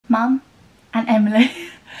Mum and Emily,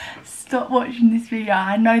 stop watching this video.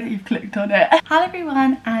 I know that you've clicked on it. Hello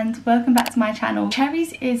everyone and welcome back to my channel.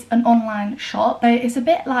 CHERRYZ is an online shop, so it's a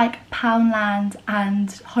bit like Poundland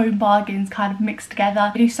and Home Bargains kind of mixed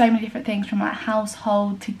together. They do so many different things, from like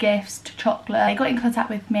household to gifts to chocolate. They got in contact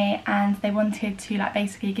with me and they wanted to like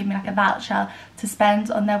basically give me like a voucher to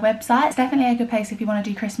spend on their website. It's definitely a good place if you want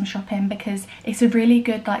to do Christmas shopping because it's a really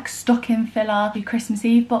good like stocking filler. Do Christmas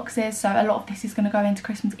Eve boxes, so a lot of this is going to go into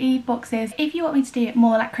Christmas Eve boxes. If you want me to do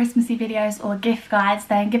more like Christmassy videos or gift guides,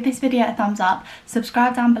 then give this video a thumbs up,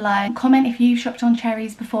 subscribe down below, comment if you've shopped on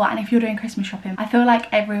CHERRYZ before and if you're doing Christmas shopping. I feel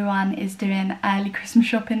like everyone is doing early Christmas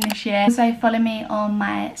shopping this year. Also follow me on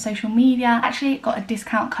my social media. Actually got a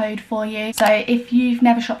discount code for you, so if you've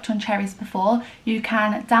never shopped on CHERRYZ before, you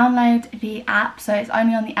can download the app, so it's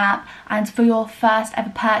only on the app, and for your first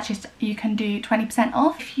ever purchase you can do 20%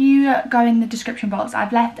 off. If you go in the description box,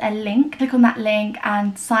 I've left a link, click on that link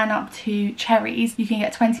and sign up to CHERRYZ. You can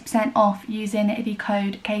get 20% off using the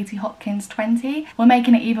code KatieHopkins20. We're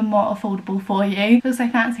making it even more affordable for you. I feel so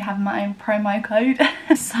fancy having my own promo code.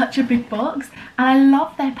 Such a big box, and I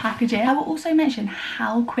love their packaging. I will also mention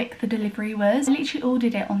how quick the delivery was. I literally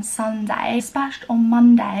ordered it on Sunday, dispatched on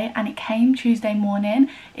Monday, and it came Tuesday morning.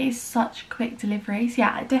 It is such quick delivery. So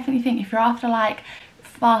yeah, I definitely think if you're after like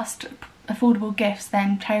fast affordable gifts,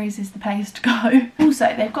 then CHERRYZ is the place to go.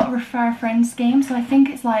 Also, they've got a refer a friend scheme, so I think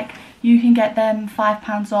it's like you can get them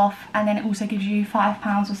 £5 off and then it also gives you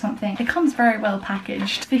 £5 or something. It comes very well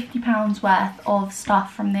packaged. £50 worth of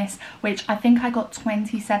stuff from this, which I think I got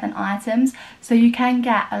 27 items, so you can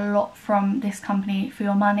get a lot from this company for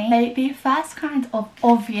your money. The first kind of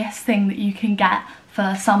obvious thing that you can get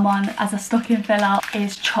for someone as a stocking filler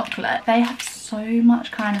is chocolate. They have so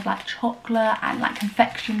much kind of like chocolate and like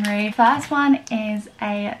confectionery. First one is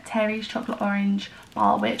a Terry's chocolate orange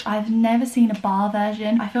bar, which I've never seen a bar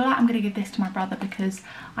version. I feel like I'm gonna give this to my brother because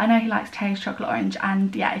I know he likes Terry's chocolate orange,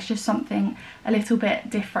 and yeah, it's just something a little bit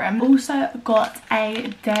different. Also got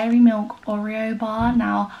a dairy milk Oreo bar.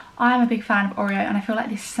 Now I'm a big fan of Oreo and I feel like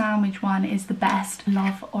this sandwich one is the best.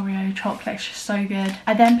 Love Oreo chocolate, it's just so good.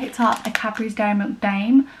 I then picked up a Cadbury's Dairy Milk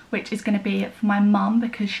Dame, which is going to be for my mum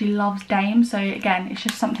because she loves Dame, so again it's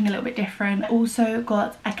just something a little bit different. Also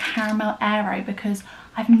got a caramel Aero because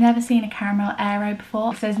I've never seen a caramel Aero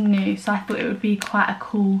before. It says new, so I thought it would be quite a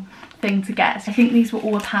cool thing to get. So I think these were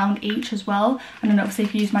all £1 each as well, and then obviously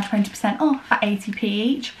if you use my 20% off at 80p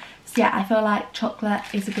each. So yeah, I feel like chocolate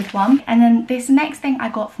is a good one. And then this next thing I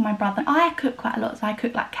got for my brother, I cook quite a lot, so I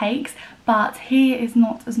cook like cakes, but he is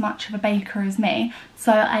not as much of a baker as me,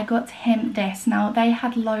 so I got him this. Now they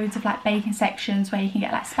had loads of like baking sections where you can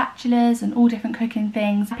get like spatulas and all different cooking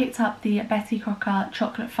things. I picked up the Betty Crocker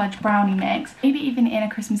chocolate fudge brownie mix. Maybe even in a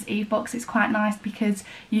Christmas Eve box, it's quite nice because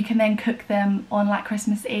you can then cook them on like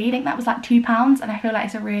Christmas Eve. I think that was like £2, and I feel like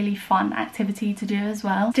it's a really fun activity to do as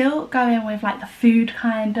well. Still going with like the food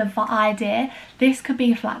kind of idea, this could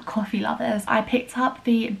be for like coffee lovers. I picked up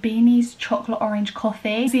the Beanie's chocolate orange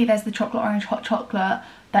coffee. See, there's the chocolate orange hot chocolate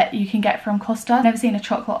that you can get from Costa. Never seen a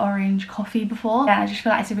chocolate orange coffee before, and I just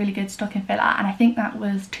feel like it's a really good stocking filler, and I think that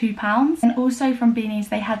was £2. And also from Beanie's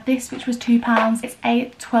they had this, which was £2. It's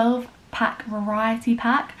a 12-pack variety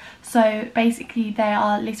pack, so basically they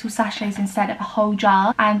are little sachets instead of a whole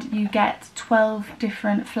jar, and you get 12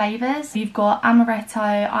 different flavours. You've got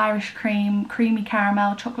amaretto, Irish cream, creamy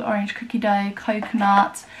caramel, chocolate orange, cookie dough,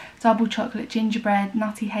 coconut, double chocolate, gingerbread,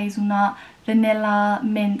 nutty hazelnut, vanilla,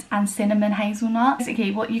 mint and cinnamon hazelnut. Basically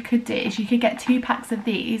what you could do is you could get 2 packs of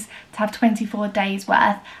these to have 24 days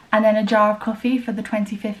worth, and then a jar of coffee for the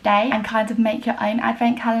 25th day, and kind of make your own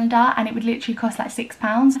advent calendar, and it would literally cost like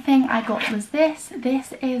 £6. The thing I got was this.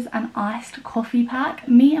 This is an iced coffee pack.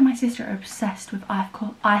 Me and my sister are obsessed with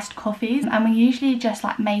iced coffees, and we usually just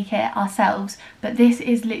like make it ourselves, but this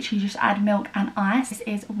is literally just add milk and ice. This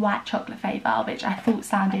is white chocolate flavour, which I thought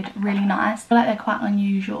sounded really nice. I feel like they're quite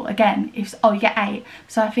unusual. Again, if oh, you get 8,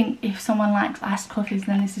 so I think if someone likes iced coffees,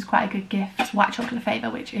 then this is quite a good gift. It's white chocolate flavour,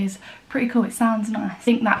 which is pretty cool. It sounds nice. I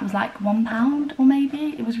think that was like £1, or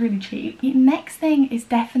maybe it was really cheap. The next thing is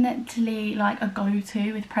definitely like a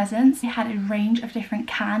go-to with presents. They had a range of different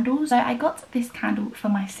candles, so I got this candle for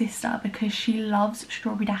my sister because she loves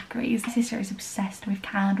strawberry daiquiris. My sister is obsessed with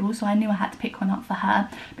candles, so I knew I had to pick one up for her,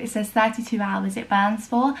 but it says 32 hours it burns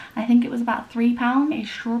for. I think it was about £3. It's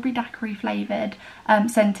strawberry daiquiri flavoured,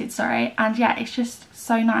 scented, sorry, and yeah, it's just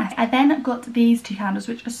so nice. I then got these two candles,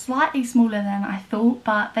 which are slightly smaller than I thought,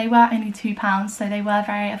 but they were only £2, so they were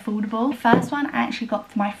very affordable. The first one I actually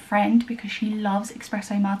got for my friend because she loves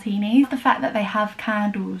espresso martinis. The fact that they have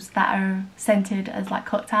candles that are scented as like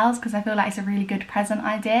cocktails, because I feel like it's a really good present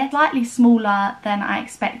idea. Slightly smaller than I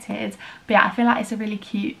expected, but yeah, I feel like it's a really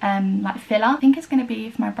cute like filler. I think it's going to be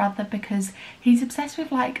for my brother because he's obsessed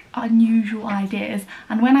with like unusual ideas,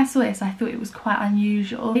 and when I saw this I thought it was quite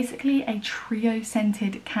unusual. Basically a trio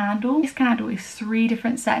scented candle. This candle is 3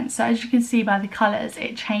 different scents, so as you can see by the colours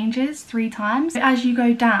it changes 3 times. But as you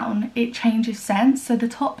go down it changes scents. So the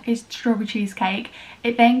top is strawberry cheesecake,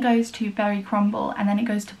 it then goes to berry crumble, and then it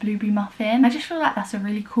goes to blueberry muffin. I just feel like that's a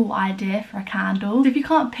really cool idea for a candle. So if you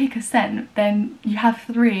can't pick a scent, then you have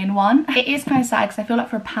 3 in one. It is kind of sad because I feel like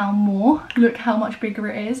for £1 more, look how much bigger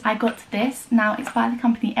it is. I got this. Now it's by the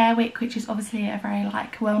company Airwick, which is obviously a very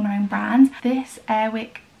like well-known brand. This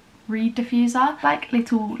Airwick reed diffuser, like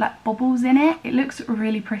little like bubbles in it. It looks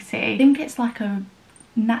really pretty. I think it's like a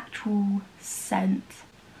natural scent.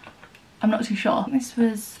 I'm not too sure. This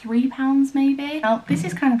was £3 maybe. Now this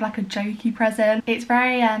is kind of like a jokey present. It's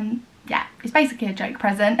very yeah, it's basically a joke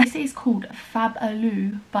present. This is called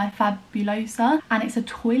Fab-A-Lou by Fabulosa, and it's a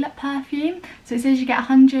toilet perfume. So it says you get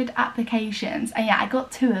 100 applications, and yeah, I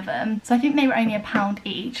got 2 of them. So I think they were only £1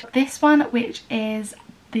 each. This one, which is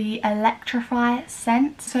the Electrify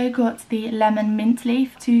scent, so got the lemon mint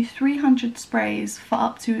leaf, to 300 sprays for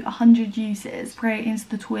up to 100 uses. Spray into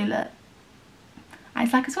the toilet. And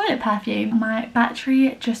it's like a toilet perfume. My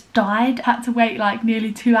battery just died. Had to wait like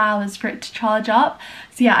nearly 2 hours for it to charge up.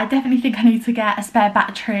 So yeah, I definitely think I need to get a spare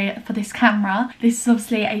battery for this camera. This is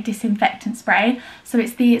obviously a disinfectant spray. So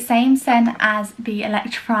it's the same scent as the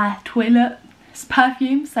Electrify toilet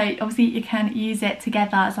perfume, so obviously you can use it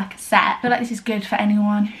together as like a set. I feel like this is good for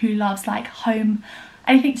anyone who loves like home,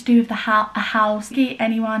 anything to do with the a house,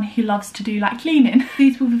 anyone who loves to do like cleaning.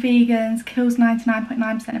 Suitable for vegans, kills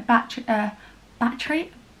 99.9% of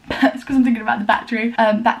battery it's because I'm thinking about the battery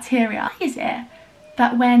bacteria. Why is it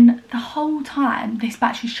that when the whole time this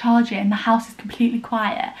battery's charging the house is completely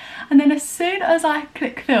quiet, and then as soon as I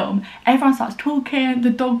click film everyone starts talking, the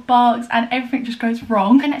dog barks, and everything just goes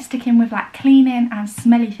wrong? And it's sticking with like cleaning and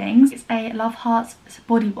smelly things. It's a Love Hearts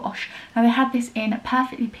body wash. Now they had this in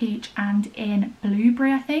Perfectly Peach and in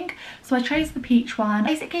Blueberry I think, so I chose the peach one.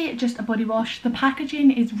 Basically just a body wash. The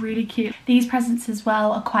packaging is really cute. These presents as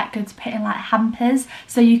well are quite good to put in like hampers,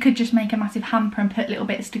 so you could just make a massive hamper and put little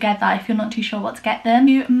bits together if you're not too sure what to get them.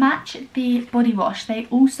 To match the body wash they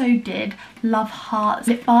also did Love Hearts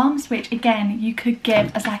lip balms, which again you could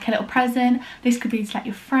give as like a little present. This could be to like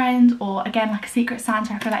your friend, or again like a Secret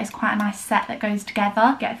Santa. I feel like it's quite a nice set that goes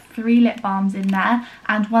together. Get 3 lip balms in there,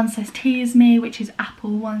 and one says Tease Me, which is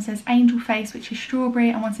apple, one says Angel Face, which is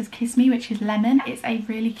strawberry, and one says Kiss Me, which is lemon. It's a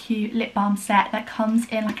really cute lip balm set that comes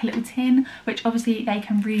in like a little tin, which obviously they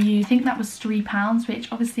can reuse. I think that was £3, which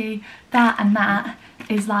obviously that and that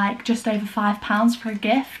is like just over £5 for a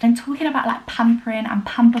gift. And talking about like pampering and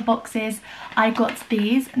pamper boxes, I got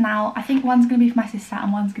these. Now I think one's going to be for my sister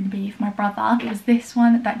and one's going to be for my brother. It was this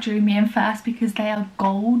one that drew me in first because they are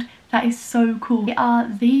gold. That is so cool. They are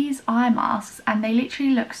these eye masks and they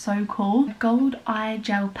literally look so cool. Gold eye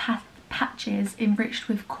gel patches enriched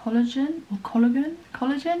with collagen.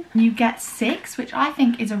 You get 6, which I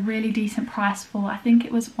think is a really decent price for, I think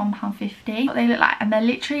it was £1.50. What they look like, and they're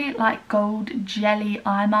literally like gold jelly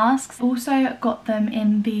eye masks. Also got them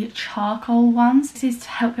in the charcoal ones. This is to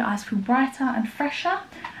help your eyes feel brighter and fresher,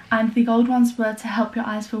 and the gold ones were to help your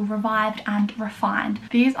eyes feel revived and refined.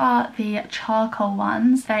 These are the charcoal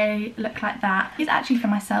ones. They look like that. These are actually for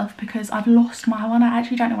myself because I've lost my one. I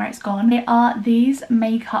actually don't know where it's gone. They are these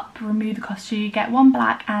makeup remover cloths. So you get one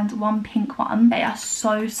black and one pink one. They are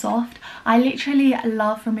so soft. I literally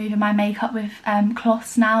love removing my makeup with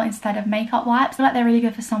cloths now instead of makeup wipes. I feel like they're really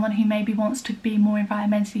good for someone who maybe wants to be more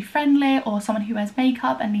environmentally friendly, or someone who wears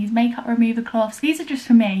makeup and needs makeup remover cloths. These are just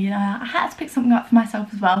for me, you know. I had to pick something up for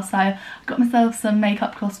myself as well. So I got myself some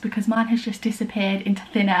makeup cloths because mine has just disappeared into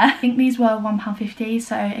thin air. I think these were £1.50,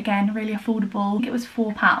 so again really affordable. I think it was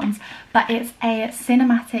 £4, but it's a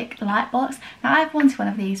cinematic light box. Now I've wanted one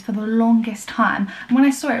of these for the longest time, and when I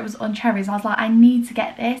saw it was on CHERRYZ I was like, I need to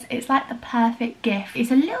get this. It's like the perfect gift. It's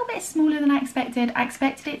a little bit smaller than I expected. I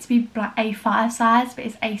expected it to be like A5 size, but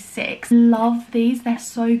it's A6. Love these. They're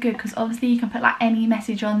so good because obviously you can put like any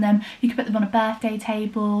message on them. You can put them on a birthday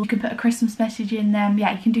table, you can put a Christmas message in them.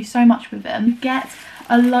 Yeah, you can do so much with them. You get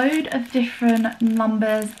a load of different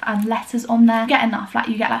numbers and letters on there. You get enough, like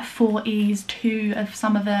you get like 4 E's, 2 of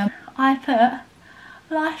some of them. I put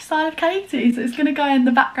lifestyle of Katie, so it's going to go in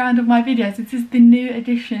the background of my videos. This is the new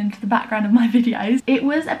addition to the background of my videos. It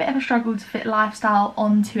was a bit of a struggle to fit lifestyle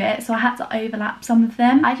onto it, so I had to overlap some of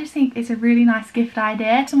them. I just think it's a really nice gift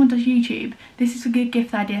idea. If someone does YouTube, this is a good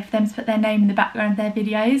gift idea for them to put their name in the background of their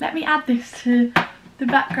videos. Let me add this to the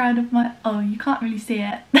background of my, oh, you can't really see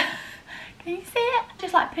it. Can you see it?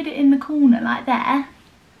 Just like put it in the corner like there.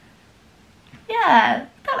 Yeah,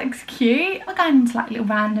 that looks cute. We're going into like little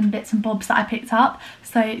random bits and bobs that I picked up.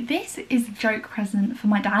 So this is a joke present for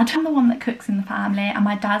my dad. I'm the one that cooks in the family and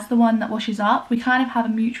my dad's the one that washes up. We kind of have a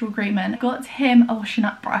mutual agreement. I got him a washing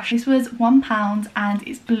up brush. This was £1 and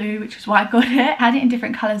it's blue, which is why I got it. I had it in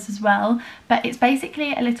different colours as well, but it's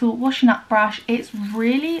basically a little washing up brush. It's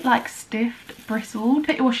really like stiff, bristled.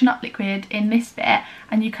 Put your washing up liquid in this bit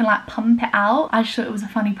and you can like pump it out. I just thought it was a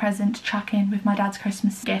funny present to chuck in with my dad's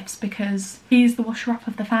Christmas gifts because he's the washer up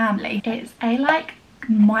of the family. It's a like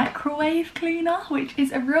microwave cleaner, which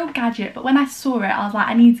is a real gadget, but when I saw it I was like,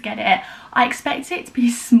 I need to get it. I expected it to be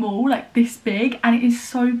small, like this big, and it is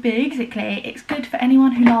so big. Basically it's good for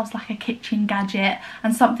anyone who loves like a kitchen gadget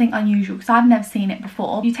and something unusual, because I've never seen it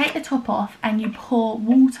before. You take the top off and you pour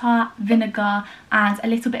water, vinegar and a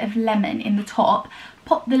little bit of lemon in the top,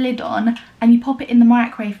 pop the lid on and you pop it in the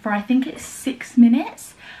microwave for I think it's 6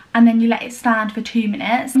 minutes, and then you let it stand for 2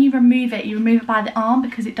 minutes. When you remove it by the arm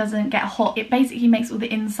because it doesn't get hot. It basically makes all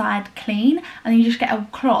the inside clean, and then you just get a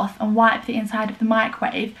cloth and wipe the inside of the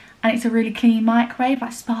microwave, and it's a really clean microwave,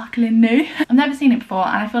 like sparkling new. I've never seen it before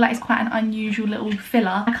and I feel like it's quite an unusual little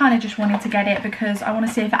filler. I kind of just wanted to get it because I want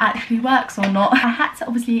to see if it actually works or not. I had to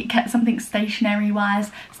obviously get something stationery wise,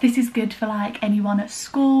 so this is good for like anyone at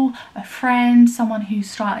school, a friend, someone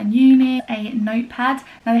who's starting uni. A notepad.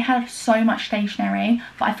 Now they have so much stationery,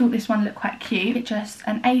 but I thought this one looked quite cute. It's just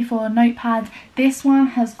an A4 notepad. This one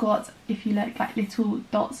has got, if you look, like little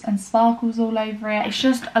dots and sparkles all over it. It's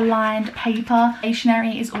just a lined paper.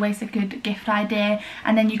 Stationery is always a good gift idea,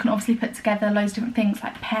 and then you can obviously put together loads of different things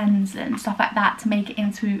like pens and stuff like that to make it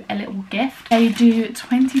into a little gift. They do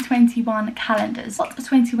 2021 calendars. What's a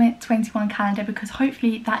 2021 calendar? Because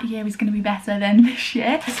hopefully that year is going to be better than this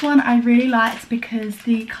year. This one I really liked because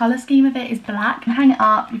the colour scheme of it is black. You can hang it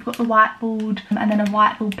up, you've got the whiteboard and then a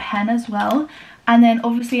whiteboard pen as well. And then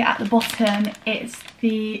obviously at the bottom it's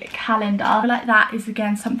the calendar. I feel like that is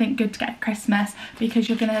again something good to get for Christmas because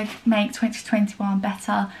you're going to make 2021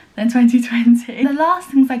 better than 2020. The last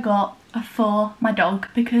things I got are for my dog,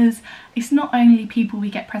 because it's not only people we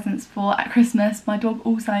get presents for at Christmas, my dog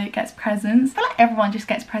also gets presents. I feel like everyone just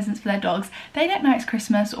gets presents for their dogs. They don't know it's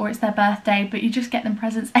Christmas or it's their birthday, but you just get them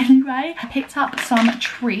presents anyway. I picked up some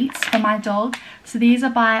treats for my dog. So these are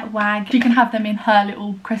by Wag. She can have them in her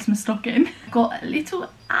little Christmas stocking. Got a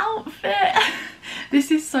little outfit.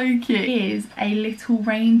 This is so cute. It is a little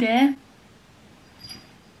reindeer.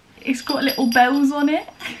 It's got little bells on it.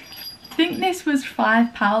 I think this was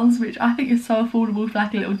 £5, which I think is so affordable for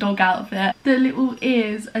like a little dog outfit. The little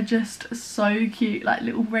ears are just so cute, like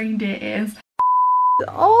little reindeer ears.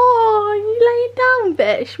 Oh, you laying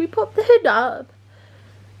down, bitch? Should we pop the hood up?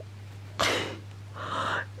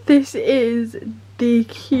 This is the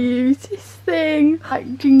cutest thing.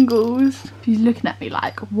 Like Jingles. She's looking at me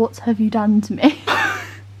like, what have you done to me?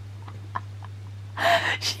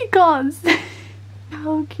 She can't see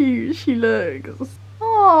how cute she looks.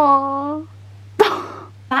 Aww.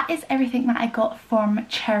 That is everything that I got from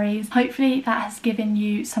CHERRYZ. Hopefully that has given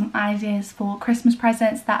you some ideas for Christmas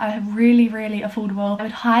presents that are really, really affordable. I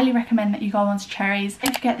would highly recommend that you go onto CHERRYZ.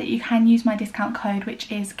 Don't forget that you can use my discount code,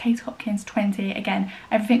 which is KateHopkins20. Again,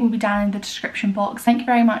 everything will be down in the description box. Thank you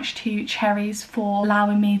very much to CHERRYZ for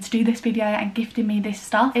allowing me to do this video and gifting me this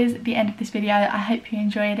stuff. This is the end of this video. I hope you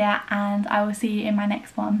enjoyed it and I will see you in my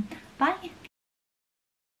next one. Bye!